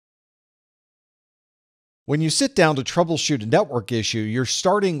When you sit down to troubleshoot a network issue, you're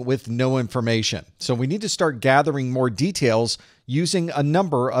starting with no information. So we need to start gathering more details using a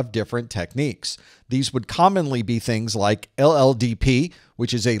number of different techniques. These would commonly be things like LLDP,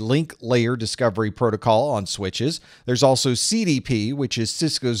 which is a link layer discovery protocol on switches. There's also CDP, which is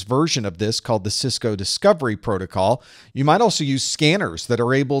Cisco's version of this called the Cisco Discovery Protocol. You might also use scanners that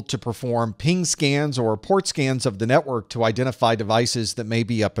are able to perform ping scans or port scans of the network to identify devices that may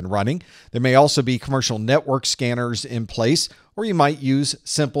be up and running. There may also be commercial network scanners in place, or you might use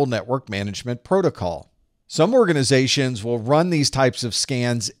simple network management protocol. Some organizations will run these types of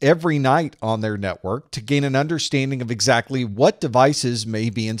scans every night on their network to gain an understanding of exactly what devices may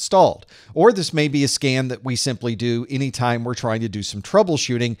be installed. Or this may be a scan that we simply do anytime we're trying to do some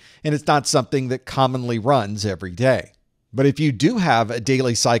troubleshooting, and it's not something that commonly runs every day. But if you do have a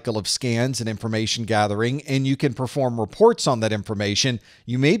daily cycle of scans and information gathering, and you can perform reports on that information,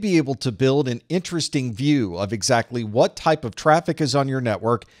 you may be able to build an interesting view of exactly what type of traffic is on your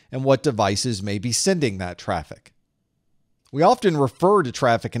network and what devices may be sending that traffic. We often refer to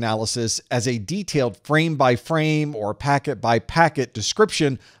traffic analysis as a detailed frame-by-frame or packet-by-packet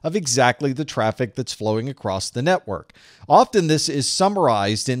description of exactly the traffic that's flowing across the network. Often this is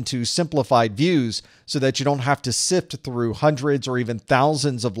summarized into simplified views so that you don't have to sift through hundreds or even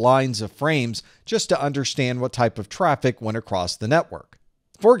thousands of lines of frames just to understand what type of traffic went across the network.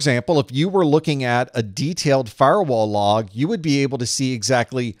 For example, if you were looking at a detailed firewall log, you would be able to see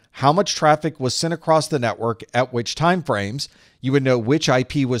exactly how much traffic was sent across the network at which time frames. You would know which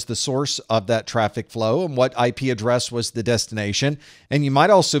IP was the source of that traffic flow and what IP address was the destination. And you might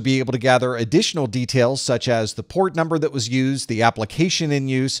also be able to gather additional details such as the port number that was used, the application in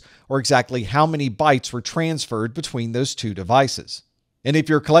use, or exactly how many bytes were transferred between those two devices. And if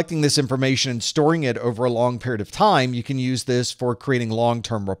you're collecting this information and storing it over a long period of time, you can use this for creating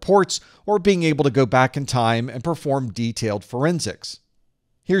long-term reports or being able to go back in time and perform detailed forensics.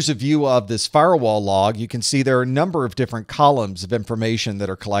 Here's a view of this firewall log. You can see there are a number of different columns of information that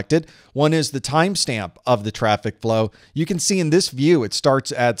are collected. One is the timestamp of the traffic flow. You can see in this view, it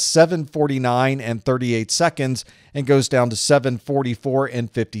starts at 7:49 and 38 seconds and goes down to 7:44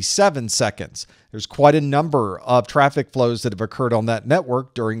 and 57 seconds. There's quite a number of traffic flows that have occurred on that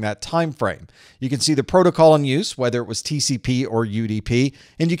network during that time frame. You can see the protocol in use, whether it was TCP or UDP,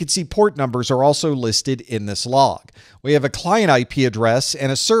 and you can see port numbers are also listed in this log. We have a client IP address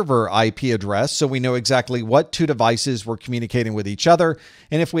and a server IP address, so we know exactly what two devices were communicating with each other.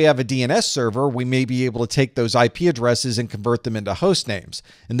 And if we have a DNS server, we may be able to take those IP addresses and convert them into host names.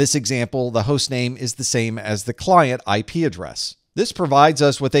 In this example, the host name is the same as the client IP address. This provides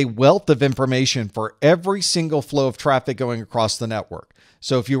us with a wealth of information for every single flow of traffic going across the network.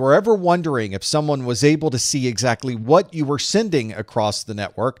 So if you were ever wondering if someone was able to see exactly what you were sending across the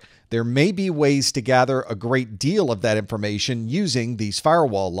network, there may be ways to gather a great deal of that information using these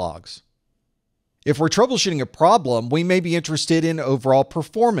firewall logs. If we're troubleshooting a problem, we may be interested in overall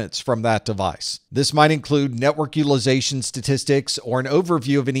performance from that device. This might include network utilization statistics or an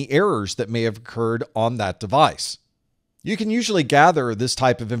overview of any errors that may have occurred on that device. You can usually gather this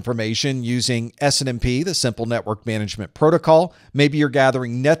type of information using SNMP, the Simple Network Management Protocol. Maybe you're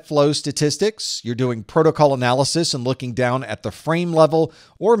gathering net flow statistics, you're doing protocol analysis and looking down at the frame level,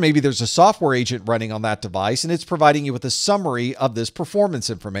 or maybe there's a software agent running on that device and it's providing you with a summary of this performance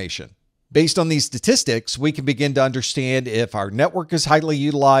information. Based on these statistics, we can begin to understand if our network is highly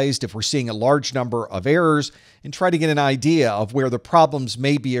utilized, if we're seeing a large number of errors, and try to get an idea of where the problems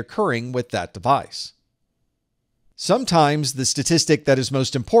may be occurring with that device. Sometimes the statistic that is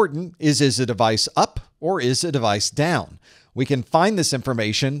most important is a device up or is a device down? We can find this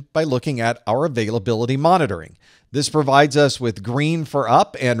information by looking at our availability monitoring. This provides us with green for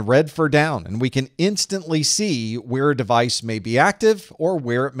up and red for down, and we can instantly see where a device may be active or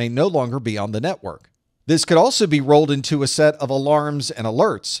where it may no longer be on the network. This could also be rolled into a set of alarms and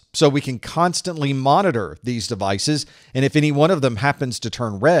alerts, so we can constantly monitor these devices, and if any one of them happens to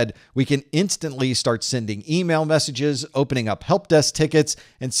turn red, we can instantly start sending email messages, opening up help desk tickets,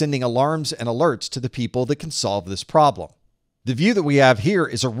 and sending alarms and alerts to the people that can solve this problem. The view that we have here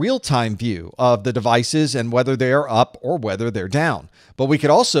is a real-time view of the devices and whether they are up or whether they're down. But we could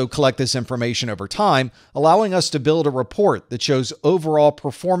also collect this information over time, allowing us to build a report that shows overall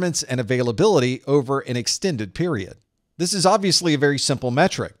performance and availability over an extended period. This is obviously a very simple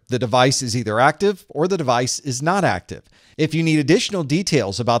metric. The device is either active or the device is not active. If you need additional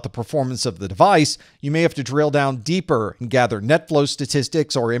details about the performance of the device, you may have to drill down deeper and gather net flow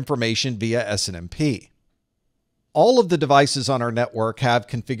statistics or information via SNMP. All of the devices on our network have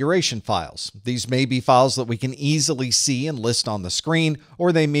configuration files. These may be files that we can easily see and list on the screen,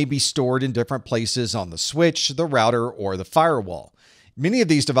 or they may be stored in different places on the switch, the router, or the firewall. Many of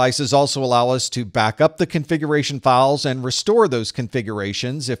these devices also allow us to back up the configuration files and restore those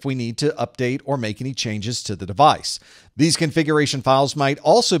configurations if we need to update or make any changes to the device. These configuration files might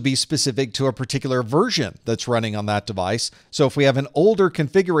also be specific to a particular version that's running on that device. So if we have an older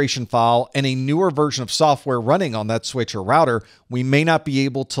configuration file and a newer version of software running on that switch or router, we may not be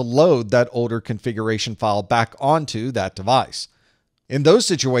able to load that older configuration file back onto that device. In those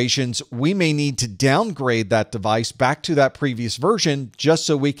situations, we may need to downgrade that device back to that previous version just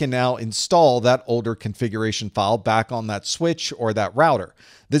so we can now install that older configuration file back on that switch or that router.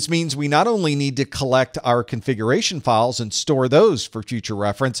 This means we not only need to collect our configuration files and store those for future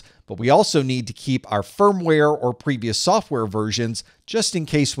reference, but we also need to keep our firmware or previous software versions just in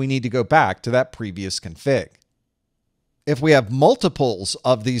case we need to go back to that previous config. If we have multiples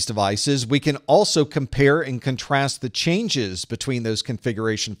of these devices, we can also compare and contrast the changes between those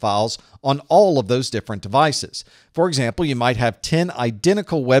configuration files on all of those different devices. For example, you might have 10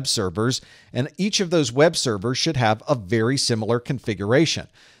 identical web servers, and each of those web servers should have a very similar configuration.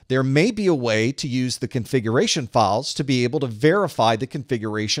 There may be a way to use the configuration files to be able to verify the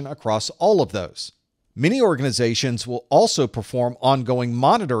configuration across all of those. Many organizations will also perform ongoing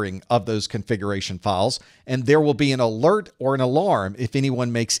monitoring of those configuration files, and there will be an alert or an alarm if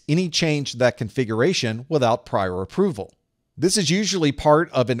anyone makes any change to that configuration without prior approval. This is usually part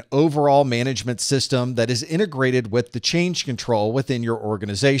of an overall management system that is integrated with the change control within your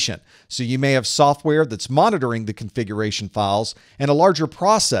organization. So you may have software that's monitoring the configuration files and a larger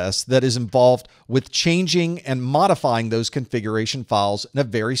process that is involved with changing and modifying those configuration files in a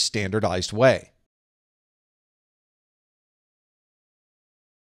very standardized way.